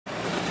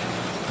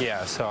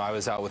Yeah, so I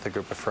was out with a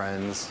group of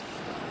friends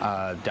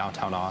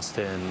downtown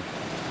Austin.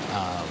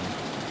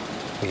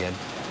 We had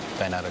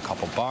been at a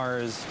couple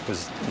bars,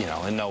 was,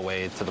 in no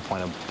way to the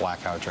point of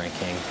blackout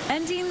drinking.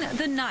 Ending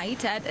the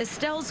night at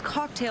Estelle's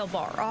Cocktail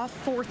Bar off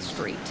 4th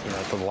Street.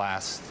 The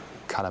last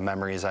kind of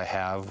memories I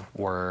have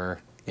were,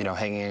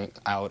 hanging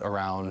out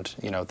around,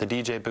 the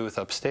DJ booth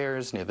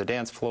upstairs near the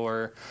dance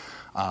floor,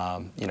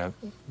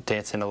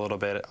 dancing a little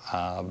bit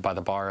by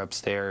the bar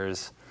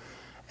upstairs,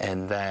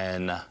 and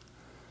then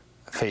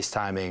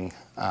FaceTiming,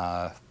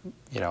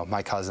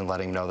 my cousin,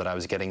 letting him know that I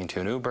was getting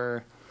into an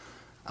Uber,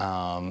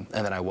 and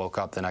then I woke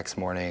up the next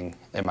morning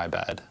in my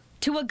bed.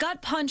 To a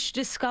gut punch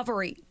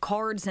discovery,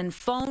 cards and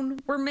phone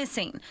were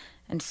missing,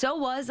 and so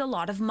was a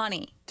lot of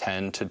money.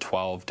 10 to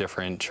 12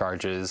 different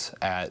charges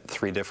at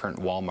 3 different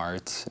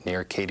Walmarts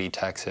near Katy,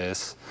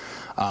 Texas,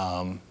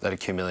 that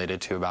accumulated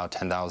to about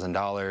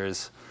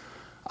 $10,000.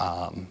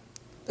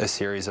 A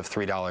series of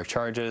 $3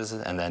 charges,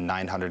 and then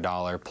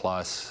 $900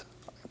 plus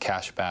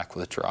cashback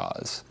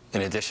withdrawals.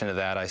 In addition to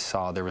that, I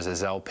saw there was a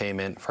Zelle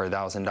payment for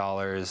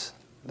 $1,000.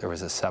 There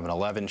was a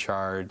 7-Eleven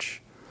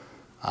charge,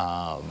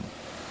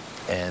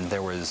 and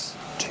there was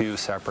 2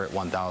 separate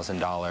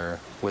 $1,000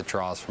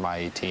 withdrawals from my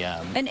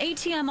ATM. An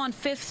ATM on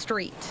 5th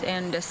Street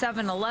and a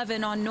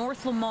 7-Eleven on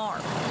North Lamar.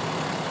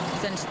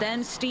 Since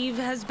then, Steve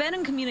has been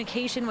in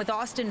communication with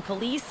Austin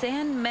police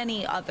and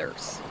many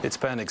others. It's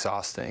been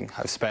exhausting.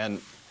 I've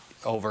spent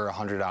over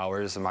 100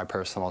 hours of my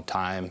personal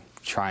time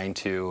trying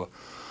to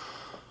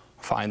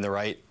find the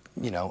right,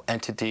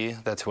 entity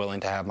that's willing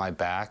to have my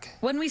back.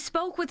 When we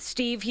spoke with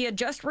Steve, he had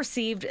just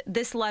received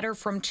this letter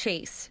from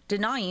Chase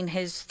denying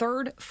his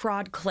 3rd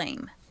fraud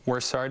claim.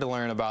 We're sorry to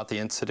learn about the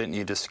incident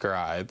you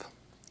describe.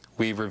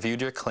 We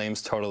reviewed your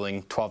claims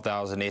totaling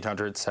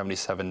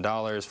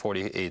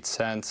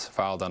 $12,877.48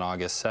 filed on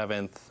August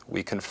 7th.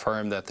 We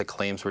confirmed that the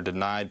claims were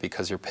denied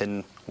because your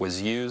PIN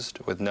was used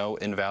with no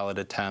invalid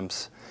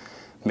attempts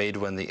made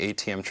when the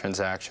ATM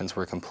transactions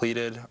were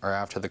completed or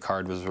after the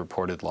card was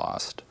reported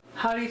lost.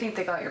 How do you think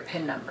they got your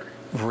PIN number?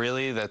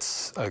 Really,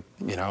 that's a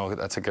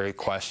great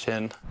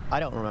question. I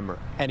don't remember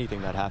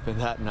anything that happened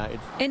that night.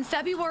 In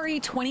February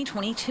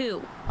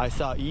 2022, I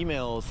saw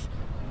emails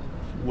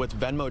with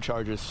Venmo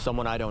charges,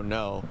 someone I don't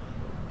know,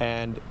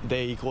 and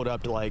they equaled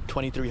up to like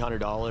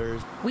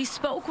 $2,300. we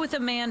spoke with a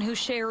man who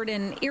shared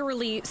an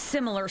eerily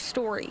similar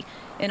story.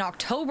 In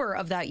October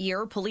of that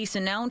year, police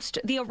announced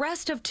the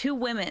arrest of 2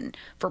 women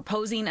for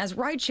posing as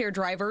rideshare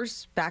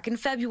drivers back in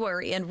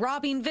February and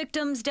robbing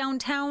victims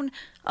downtown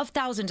of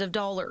thousands of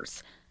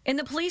dollars. In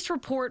the police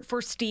report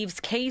for Steve's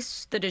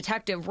case, the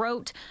detective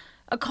wrote,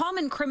 "A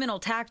common criminal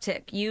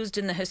tactic used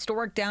in the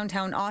historic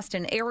downtown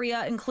Austin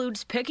area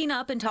includes picking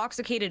up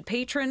intoxicated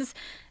patrons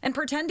and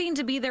pretending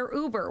to be their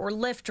Uber or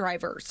Lyft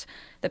drivers.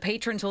 The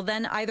patrons will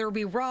then either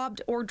be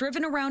robbed or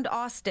driven around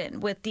Austin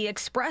with the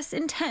express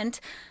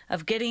intent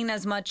of getting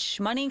as much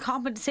money,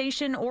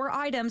 compensation, or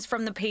items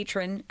from the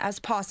patron as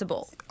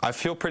possible." I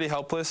feel pretty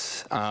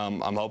helpless.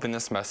 I'm hoping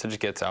this message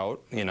gets out,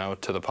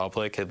 to the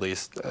public, at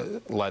least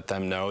let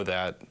them know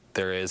that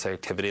there is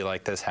activity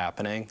like this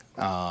happening.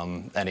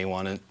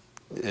 Anyone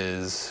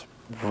is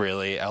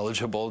really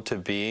eligible to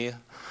be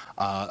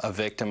a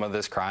victim of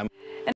this crime.